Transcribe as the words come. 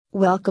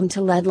Welcome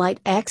to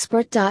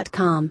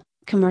LEDLightExpert.com,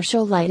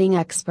 commercial lighting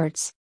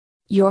experts.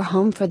 Your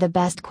home for the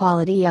best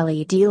quality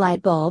LED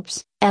light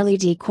bulbs,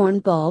 LED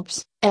corn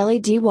bulbs,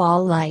 LED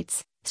wall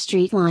lights,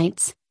 street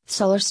lights,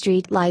 solar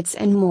street lights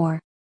and more.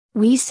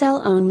 We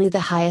sell only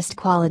the highest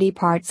quality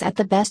parts at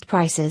the best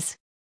prices.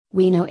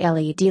 We know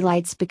LED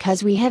lights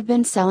because we have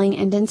been selling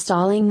and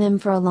installing them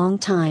for a long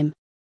time.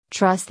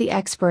 Trust the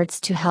experts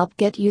to help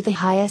get you the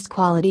highest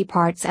quality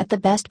parts at the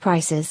best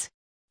prices.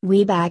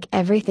 We back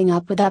everything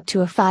up with up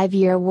to a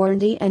 5-year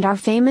warranty and our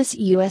famous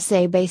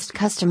USA-based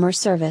customer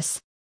service.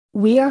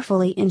 We are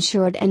fully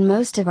insured and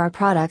most of our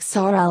products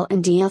are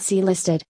L&DLC listed.